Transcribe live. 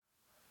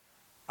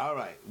All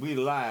right, we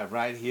live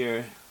right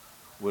here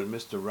with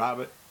Mr.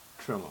 Robert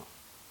Trimmer.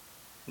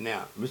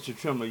 Now, Mr.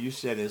 Trimmer, you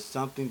said it's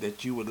something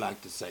that you would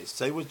like to say.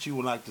 Say what you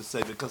would like to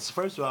say because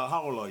first of all,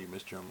 how old are you,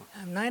 Mr. Trimmer?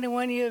 I'm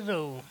 91 years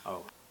old.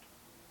 Oh,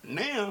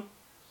 now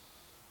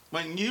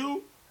when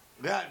you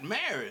got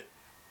married,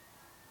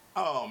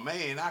 oh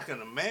man, I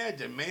can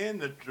imagine, man.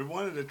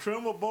 One of the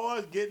Trimmer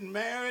boys getting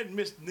married,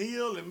 Miss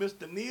Neal and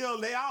Mr. Neal.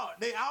 They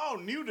all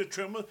knew the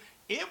Trimmers.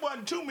 It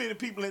wasn't too many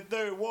people in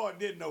Third Ward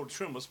didn't know the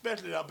Trimmer,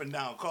 especially up and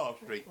down Cobb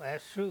Street. Well,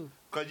 that's true.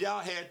 Cause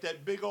y'all had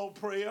that big old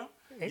prayer.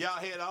 Y'all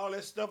had all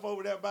that stuff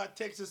over there by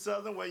Texas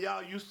Southern where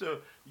y'all used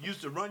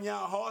to run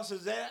y'all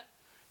horses at.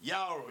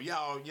 Y'all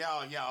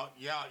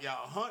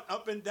hunt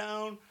up and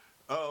down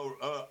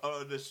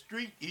the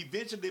street.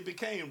 Eventually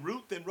became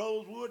Ruth and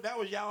Rosewood. That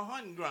was y'all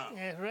hunting ground.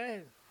 That's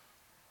right.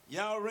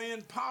 Y'all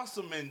ran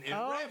possum and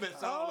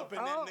rabbits all up in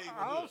that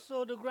neighborhood.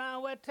 Also, the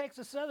ground where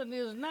Texas Southern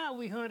is now,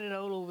 we hunted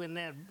all over in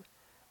that.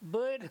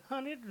 Bird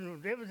hunted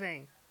and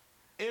everything.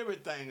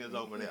 Everything is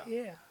over there.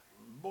 Yeah.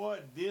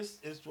 Boy, this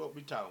is what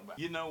we talking about.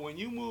 You know, when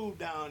you move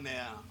down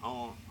there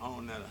on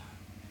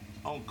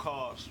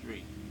Cobb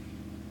Street,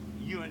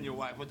 you and your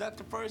wife, was that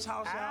the first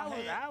house y'all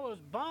had? I was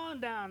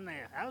born down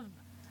there. I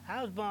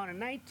was born in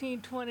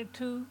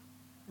 1922,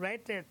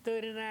 right there,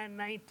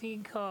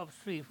 3919 Cobb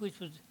Street, which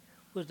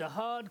was the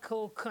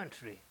hardcore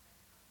country.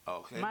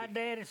 Okay. My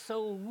daddy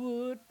sold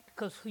wood,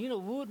 because, you know,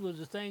 wood was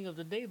the thing of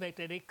the day back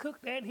there. They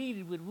cooked and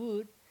heated with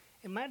wood,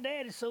 and my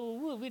daddy sold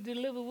wood. We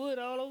delivered wood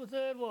all over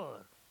Third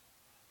Ward.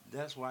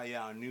 That's why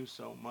y'all knew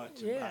so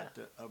much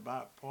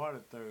about part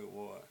of Third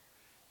Ward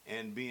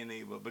and being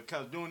able,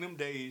 because during them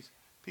days,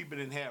 people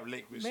didn't have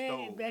electric Man,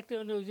 stoves. back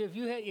then,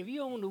 if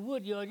you owned a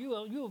wood yard, you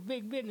were a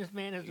big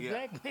businessman as a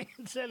black man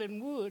selling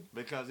wood.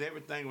 Because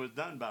everything was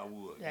done by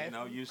wood. You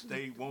know, you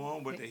stayed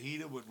warm with the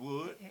heater with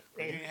wood.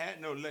 You ain't had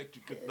no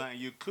electrical thing.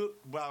 You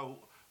cooked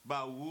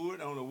by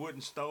wood on a wooden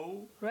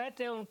stove. Right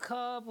there on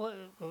Cobb, where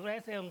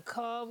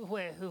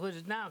it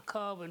was now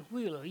Cobb and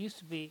Wheeler. It used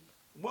to be.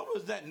 What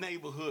was that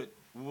neighborhood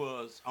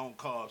was on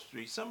Cobb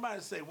Street?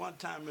 Somebody said one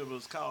time it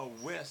was called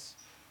West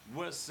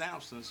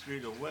Sampson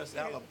Street or West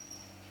Alabama.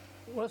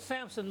 West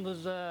Sampson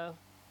was,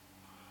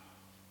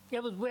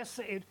 it was West,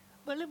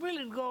 but it really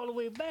didn't go all the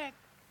way back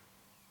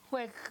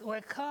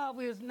where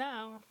Cobb is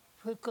now,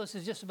 because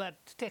it's just about,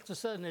 Texas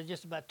Southern has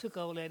just about took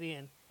all that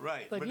in.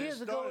 Right, but it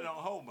started on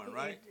Holman,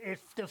 right?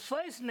 The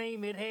first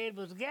name it had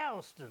was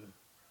Galveston,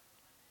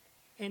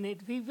 and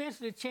it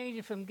eventually changed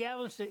it from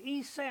Galveston to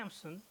East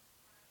Sampson,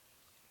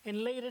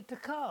 and later to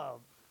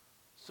Cobb.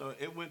 So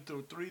it went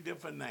through three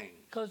different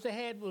names. Because the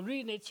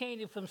reason they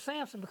changed it from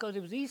Sampson, because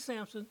it was East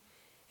Sampson,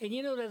 and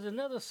you know there's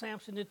another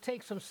Sampson that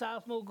takes from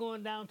Southmore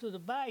going down to the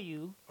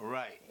bayou.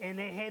 Right. And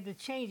they had to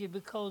change it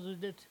because of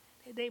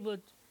they were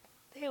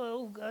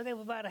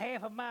about a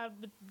half a mile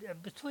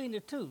between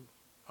the two.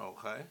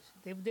 Okay.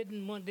 They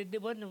didn't want,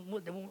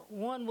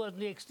 one wasn't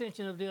the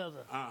extension of the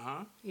other.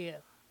 Uh-huh. Yeah.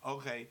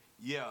 Okay,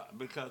 yeah,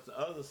 because the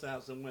other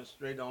Sampson went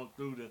straight on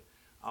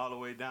all the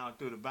way down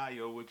through the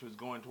bayou, which was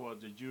going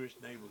towards the Jewish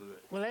neighborhood.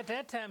 Well, at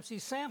that time, see,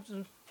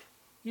 Sampson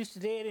used to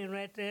dead end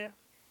right there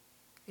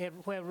at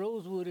where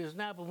Rosewood is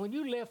now. But when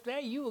you left there,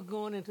 you were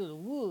going into the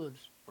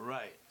woods.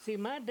 Right. See,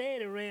 my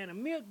daddy ran a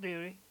milk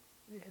dairy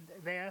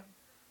there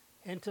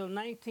until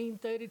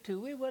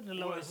 1932. It wasn't a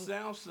long. Well,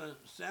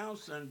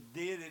 Sampson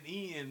did it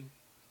in,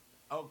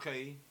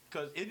 okay,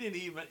 because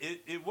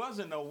it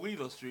wasn't no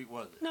Wheeler Street,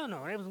 was it? No,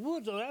 that was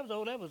woods.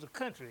 That was the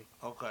country.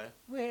 Okay.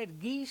 We had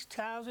geese,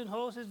 cows, and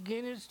horses,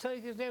 guineas,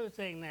 turkeys,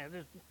 everything there.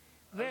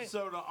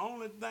 So the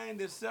only thing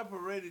that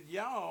separated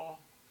y'all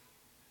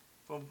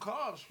from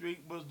Cobb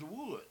Street was the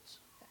woods.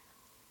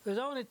 There's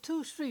only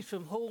two streets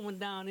from Holman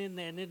down in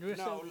there. And the rest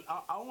No,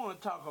 I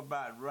want to talk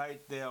about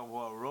right there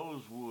where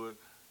Rosewood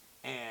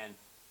and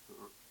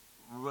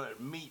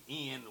meet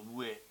in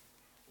with.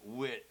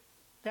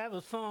 That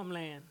was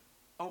farmland.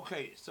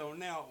 Okay, so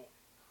now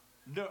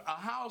a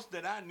house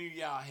that I knew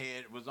y'all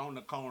had was on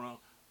the corner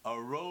of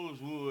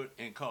Rosewood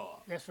and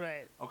Cobb. That's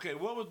right. Okay,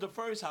 what was the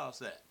first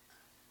house at?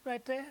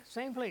 Right there,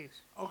 same place.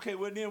 Okay,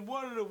 well then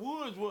what are the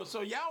woods was?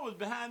 So y'all was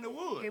behind the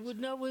woods. It was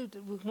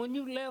when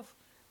you left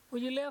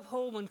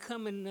Holman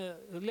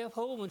left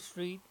Holman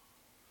Street,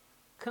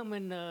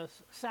 coming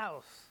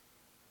south.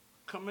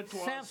 Coming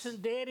towards Sampson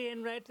dead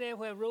end right there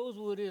where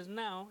Rosewood is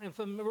now, and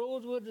from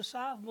Rosewood to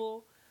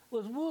Southmore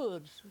was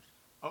woods.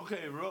 Okay,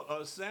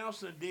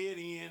 Sampson dead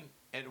end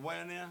at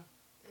where now?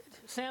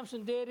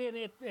 Sampson dead end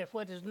at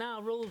what is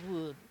now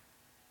Rosewood.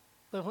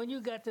 But when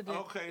you got to the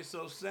okay,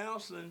 so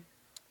Sampson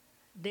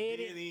dead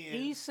end,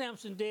 East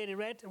Sampson dead end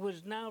right what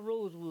is now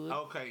Rosewood.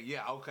 Okay,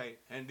 yeah, okay,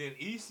 and then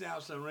East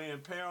Sampson ran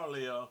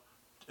parallel.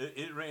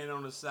 It ran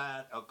on the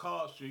side of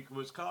Cobb Street,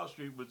 which Cobb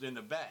Street was in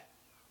the back,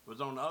 was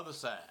on the other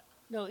side.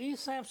 No,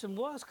 East Sampson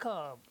was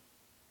Cobb.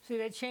 See,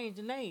 they changed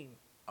the name.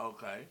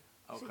 Okay.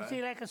 Okay.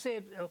 See, like I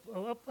said,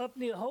 up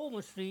near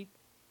Holman Street,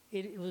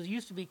 it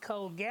used to be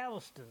called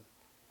Galveston.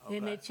 Okay.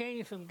 Then they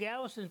changed it from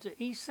Galveston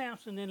to East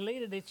Sampson, and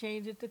later they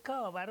changed it to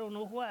Cobb. I don't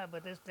know why,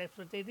 but that's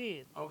what they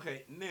did.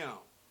 Okay, now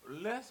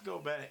let's go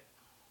back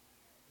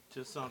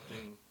to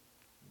something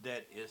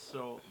that is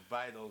so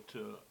vital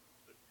to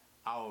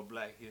our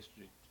black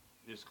history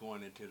that's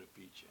going into the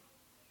future.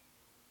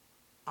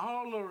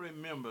 All the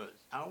remembers,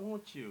 I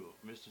want you,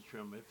 Mr.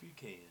 Trimmer, if you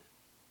can,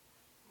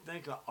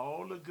 think of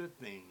all the good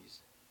things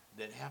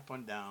that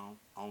happened down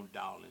on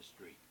Dowling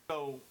Street.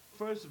 So,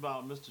 first of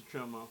all, Mr.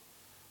 Trimmer,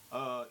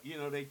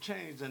 they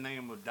changed the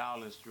name of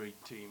Dowling Street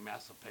to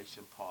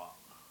Emancipation Park.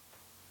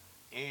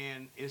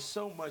 And it's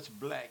so much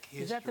black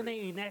history. Is that the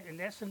name? And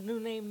that's the new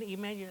name,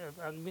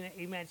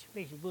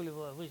 Emancipation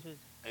Boulevard, which is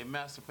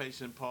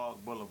Emancipation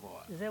Park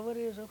Boulevard. Is that what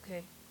it is?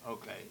 Okay.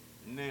 Okay.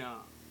 Now,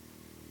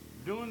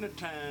 during the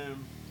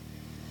time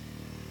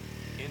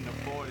in the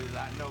 40s,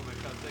 I know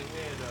because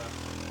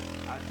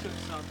I took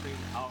something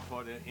off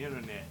of the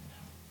internet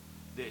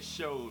that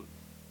showed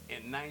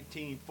in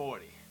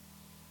 1940,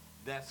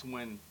 that's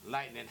when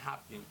Lightning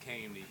Hopkins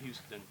came to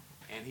Houston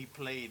and he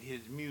played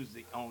his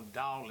music on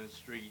Dowling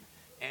Street,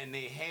 and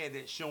they had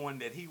it showing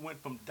that he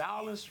went from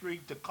Dowling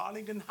Street to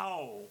Carnegie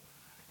Hall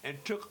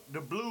and took the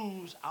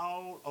blues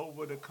all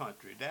over the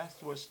country.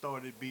 That's what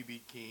started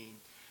B.B. King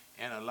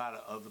and a lot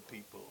of other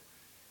people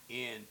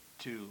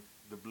into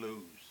the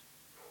blues.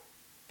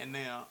 And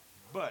now,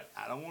 but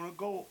I don't want to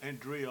go and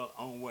drill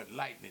on what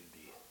Lightning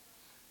did.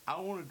 I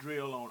want to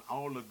drill on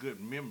all the good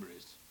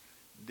memories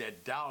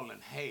that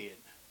Dowling had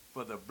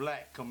for the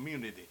black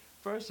community.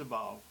 First of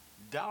all,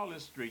 Dowling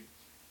Street,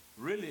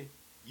 really,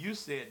 you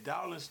said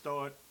Dowling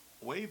started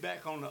way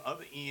back on the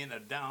other end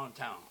of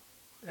downtown,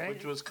 Right.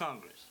 which was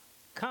Congress.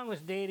 Congress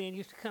dead end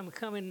used to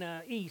come in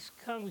east.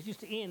 Congress used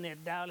to end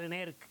at Dowling,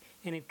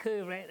 and it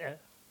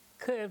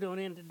curved on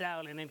into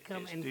Dowling and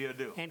come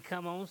and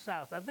come on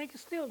south. I think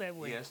it's still that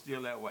way. Yeah, it's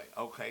still that way.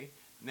 Okay.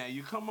 Now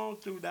you come on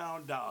through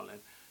down Dowling.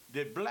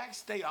 Did blacks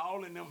stay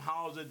all in them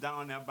houses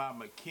down there by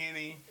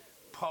McKinney,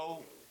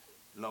 Polk,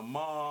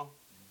 Lamar,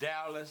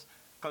 Dallas?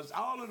 Because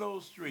all of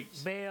those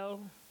streets. Bell.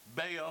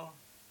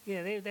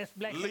 Yeah, that's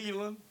black.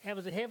 Leland. That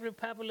was a heavily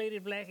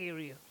populated black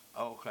area.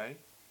 Okay.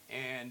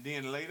 And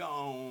then later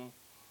on,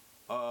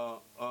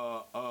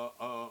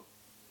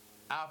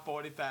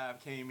 I-45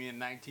 came in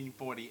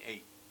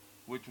 1948,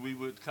 which we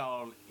would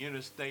call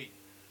Interstate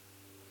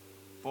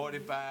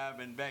 45,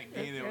 and back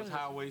then it was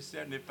Highway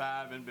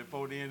 75, and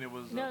before then it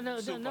was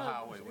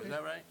Superhighway. Was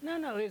that right?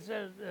 No. It's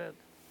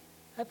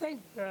I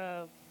think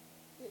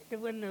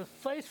when the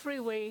first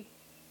freeway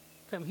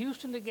from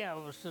Houston to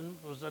Galveston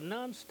was a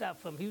nonstop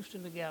from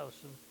Houston to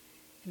Galveston,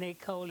 and they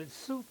called it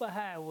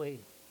Superhighway.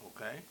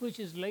 Okay. Which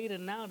is later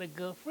now the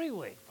Gulf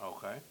Freeway.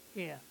 Okay.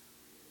 Yeah.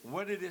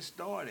 Where did it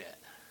start at?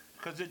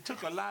 Because it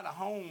took a lot of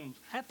homes.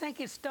 I think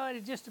it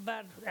started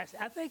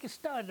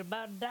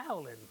about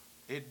Dowling.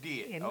 It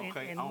did. And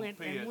okay. went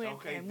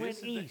This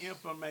is east. the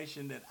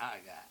information that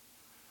I got.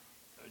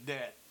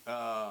 That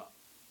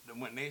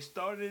when they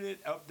started it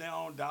up there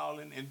on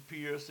Dowling and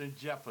Pierce and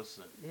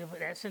Jefferson. Yeah, but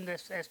that's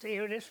the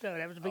area they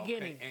started. That was the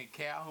beginning. Okay. And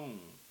Calhoun.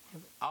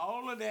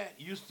 All of that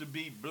used to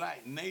be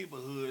black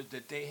neighborhoods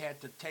that they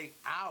had to take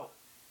out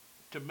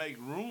to make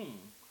room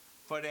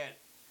for that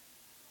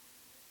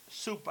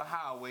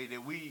superhighway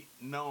that we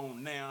know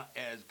now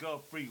as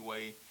Gulf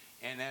Freeway,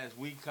 and as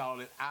we call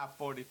it,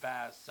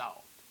 I-45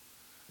 South.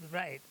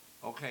 Right.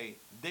 Okay,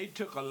 they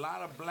took a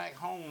lot of black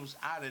homes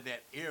out of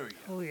that area.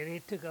 Oh yeah, they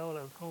took all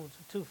of the homes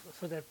too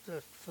for the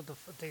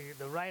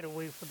right of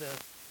way for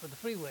the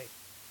freeway.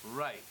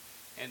 Right,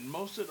 and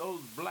most of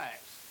those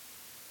blacks,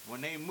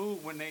 when they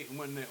moved,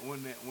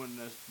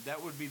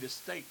 that would be the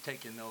state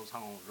taking those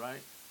homes,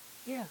 right?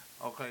 Yeah.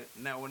 Okay.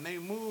 Now, when they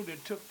moved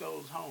and took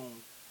those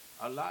homes,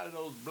 a lot of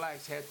those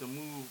blacks had to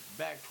move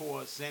back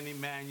towards San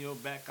Emmanuel,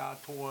 back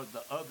out towards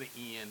the other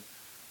end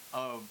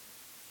of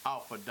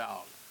Alpha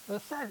Dowling. Well,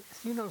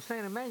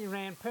 San Emmanuel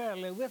ran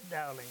parallel with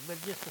Dowling,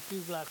 but just a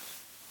few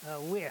blocks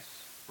west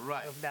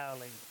of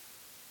Dowling.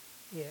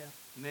 Yeah.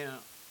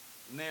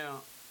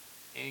 Now,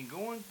 in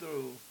going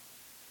through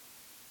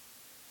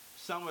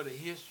some of the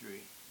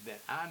history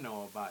that I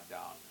know about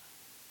Dowling,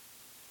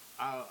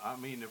 I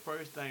mean, the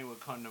first thing that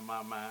would come to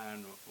my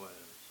mind was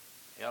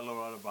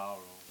Eldorado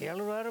Ballroom.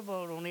 Eldorado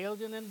Ballroom,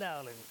 Elgin and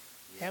Dowling.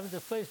 Yeah. That was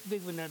the first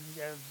big one. A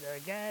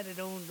guy that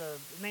owned,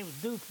 his name was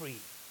Dupree.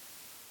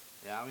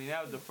 Yeah, I mean,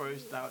 that was the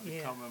first thought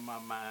to come in my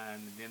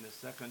mind. And then the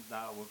second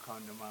thought would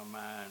come to my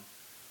mind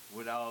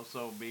would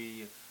also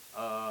be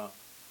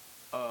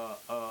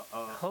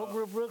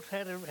Cobra Brooks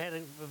had a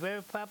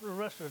very popular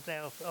restaurant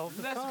there off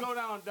the Let's corner. go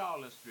down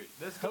Dowling Street.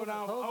 Let's go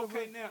down.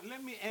 Okay, now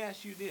let me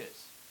ask you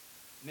this.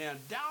 Now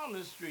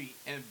Dowling Street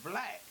and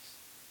blacks,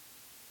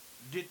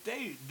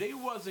 they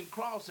wasn't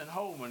crossing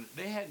Holman.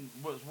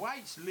 Was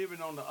whites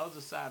living on the other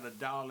side of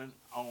Dowling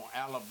on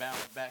Alabama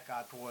back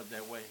out towards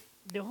that way?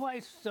 The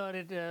whites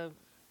started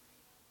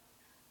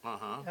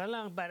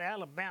along about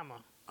Alabama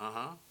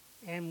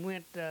and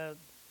went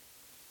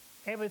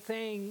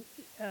everything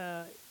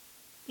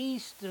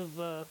east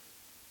of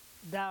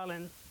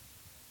Dowling,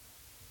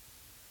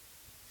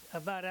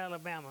 about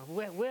Alabama.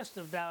 West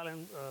of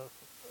Dowling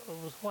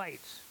was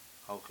whites.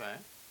 Okay.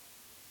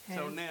 And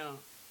So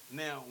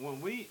Now,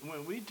 when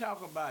we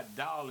talk about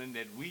Darling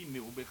that we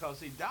knew, because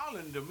see,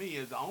 Darling to me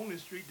is the only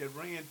street that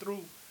ran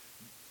through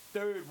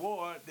Third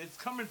Ward that's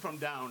coming from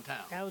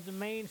downtown. That was the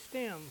main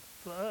stem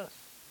for us.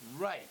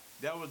 Right.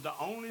 That was the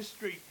only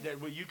street that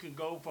where you can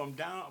go from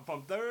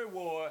Third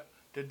Ward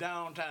to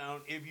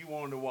downtown if you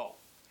wanted to walk.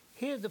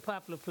 Here's the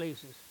popular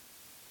places.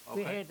 Okay.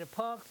 We had the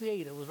Park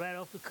Theater, was right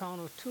off the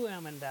corner of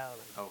 2M and Darling.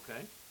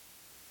 Okay.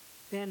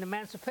 Then the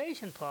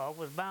Emancipation Park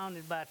was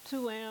bounded by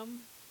 2M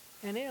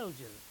and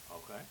Elgin.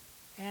 Okay.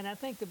 And I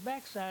think the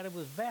backside of it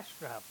was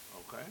Bastrop.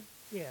 Okay.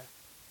 Yeah.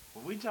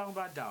 Well, we talking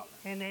about Darling.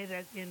 And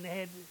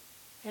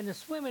and the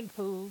swimming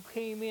pool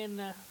came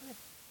in.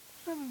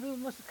 Swimming pool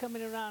must have come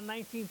in around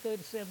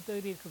 1937,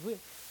 38. Because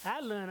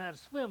I learned how to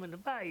swim in the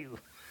bayou.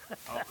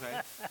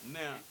 Okay.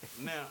 Now,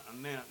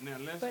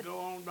 let's go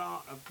on down.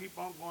 Keep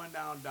on going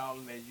down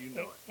Darling as you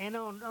know it. And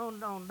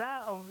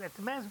at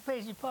the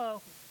Emancipation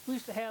Park, we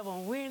used to have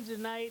on Wednesday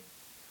night,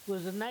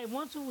 was a night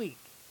once a week.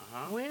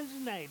 Wednesday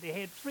night they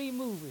had free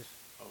movies.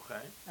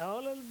 Okay.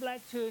 All of the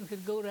black children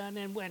could go down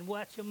there and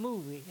watch a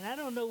movie. And I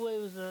don't know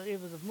whether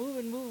it was a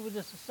movie or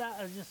just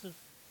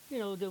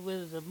there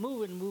was a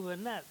movie or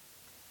not.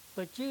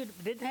 But you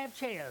didn't have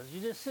chairs. You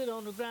just sit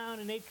on the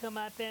ground and they'd come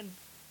out there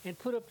and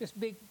put up this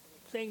big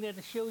thing there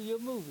to show you a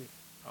movie.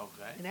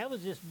 Okay. And that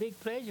was just big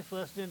pleasure for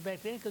us doing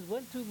back then because there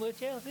wasn't too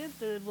much else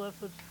into it was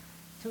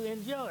to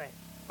enjoy.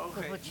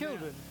 Okay. For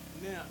children.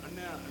 Now,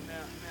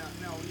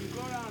 when you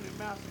go down to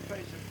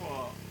Emancipation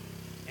Park,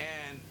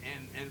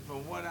 and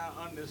from what I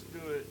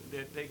understood,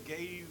 that they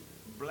gave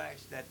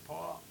blacks that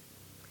park.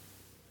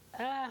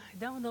 I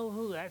don't know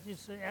who. I think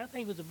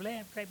it was a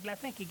black. I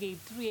think he gave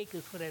 3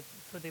 acres for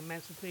the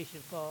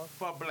Emancipation Park.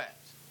 For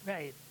blacks.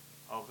 Right.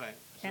 Okay.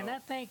 So And I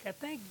think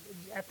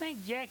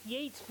Jack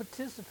Yates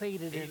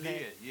participated in that. He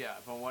did, yeah.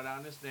 From what I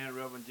understand,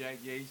 Reverend Jack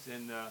Yates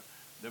and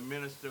the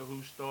minister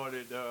who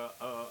started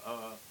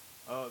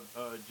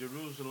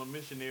Jerusalem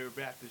Missionary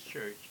Baptist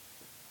Church.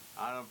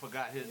 I don't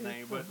forgot his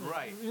name, but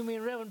right. You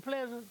mean Reverend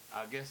Pleasant?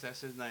 I guess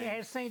that's his name. He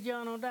had St.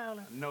 John on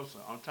Darling. No, sir.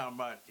 I'm talking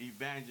about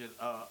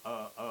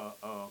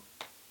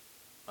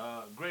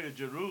Greater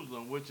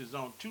Jerusalem, which is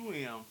on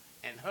 2M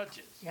and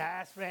Hutchins. Yeah,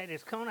 that's right.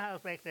 It's Corner House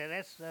back there.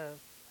 That's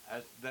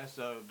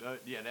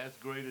That's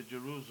Greater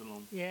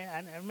Jerusalem. yeah.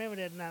 I remember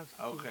that now.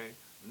 Okay.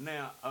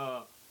 Now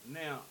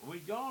we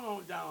going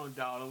on down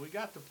Darling. We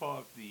got the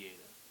Park Theater.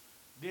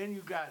 Then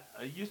you got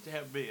used to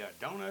have a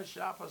donut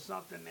shop or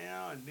something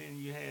now, and then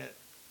you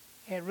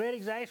Had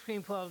Reddick's Ice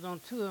Cream Parlor on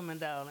 2M and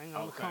Darling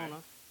on the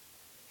corner.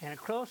 And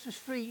across the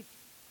street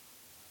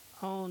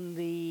on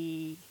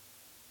the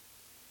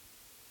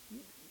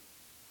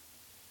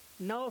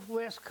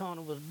northwest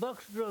corner was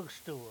Buck's Drug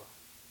Store.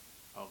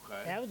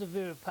 Okay. That was a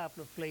very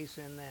popular place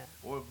in there.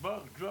 Well,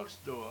 Buck's Drug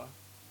Store,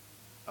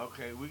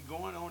 okay, we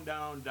going on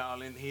down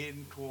Darling,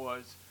 heading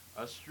towards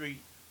a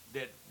street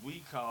that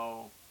we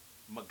call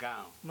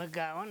McGowan.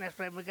 McGowan, that's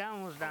right.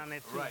 McGowan was down there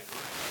too. Right.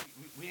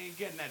 We ain't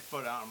getting that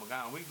further out of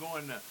McGowan.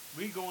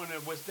 We going to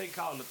what they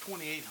call the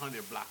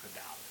 2800 block of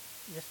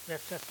Darling.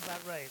 That's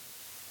about right.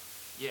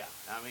 Yeah,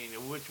 I mean,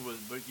 which was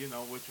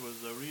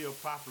a real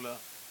popular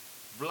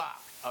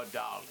block of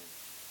Darling,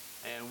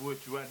 and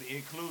which would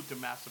include the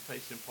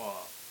Emancipation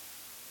Park,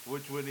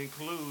 which would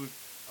include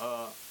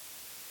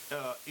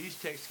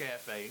East Texas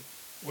Cafe,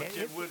 which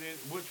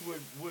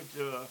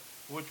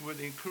would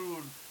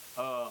include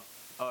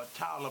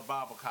Tyler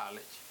Barber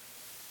College.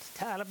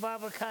 Tyler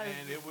Barber College.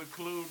 And it would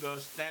include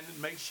Standard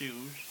Make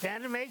Shoes.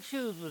 Standard Make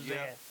Shoes was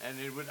there. And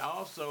it would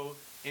also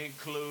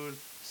include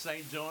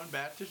St. John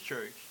Baptist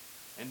Church.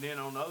 And then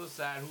on the other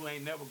side, who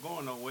ain't never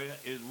going nowhere,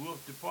 is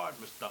Wolf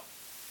Department Store.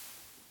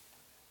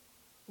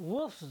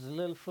 Wolf's is a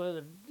little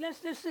further. Let's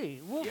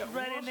see. Wolf's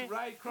right Wolf's in there.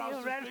 right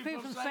across the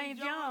street from St.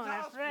 John.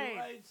 That's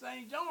right.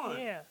 St. John.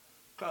 Yeah.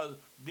 Because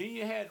then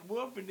you had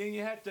Wolf, and then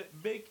you had the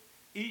big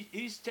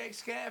East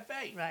Texas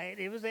Cafe. Right,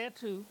 it was there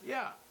too.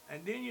 Yeah,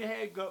 and then you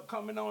had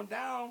coming on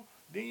down,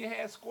 then you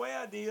had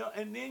Square Deal,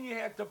 and then you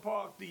had the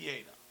Park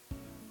Theater.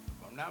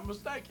 If I'm not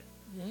mistaken.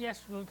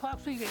 Yes, well, Park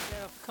Theater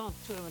there comes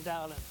to him in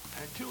Darling.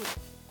 And to it.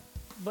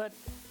 But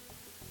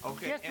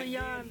okay, just and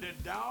beyond then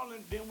the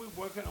Darling, then we're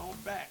working on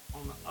back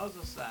on the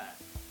other side.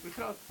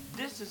 Because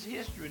this is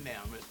history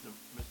now, Mr.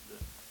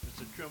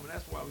 Trimmer.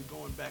 That's why we're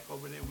going back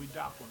over there and we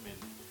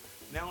documenting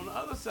it. Now on the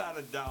other side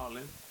of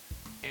Darling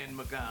and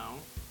McGowan,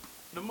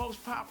 the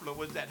most popular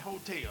was that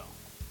hotel.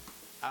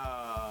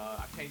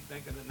 I can't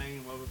think of the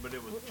name of it, but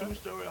it was a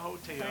two-story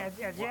hotel.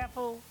 Al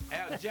Japo.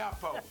 Al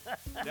Japo.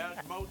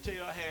 That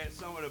motel had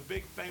some of the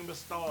big famous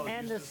stars.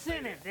 And the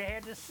Senate. They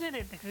had the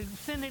Senate. The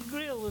Senate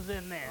Grill was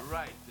in there.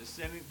 Right. The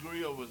Senate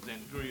Grill was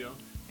in Grill.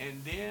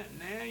 And then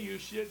now you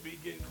should be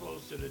getting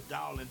close to the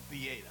Darling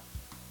Theater,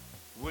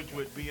 which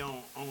would be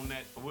on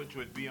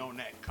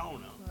that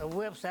corner.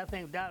 Webster, I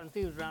think Darling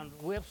Theater was around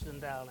Webster and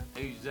Darling.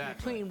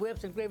 Exactly. Between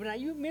Webster and Graven. Now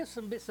you missed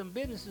some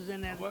businesses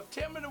in there. Well,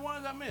 tell me the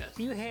ones I missed.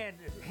 You had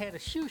a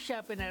shoe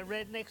shop in there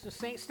right next to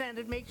St.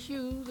 Standard Make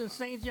Shoes in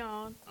St.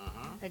 John.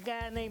 A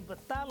guy named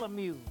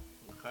Bartholomew.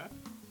 Okay.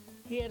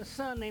 He had a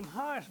son named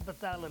Horace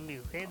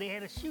Bartholomew. They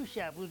had a shoe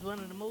shop. It was one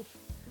of the most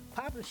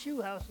popular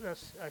shoe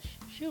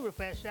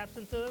repair shops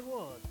in Third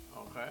Ward.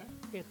 Okay.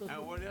 Yeah, 'cause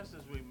And what else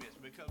did we miss?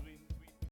 Because we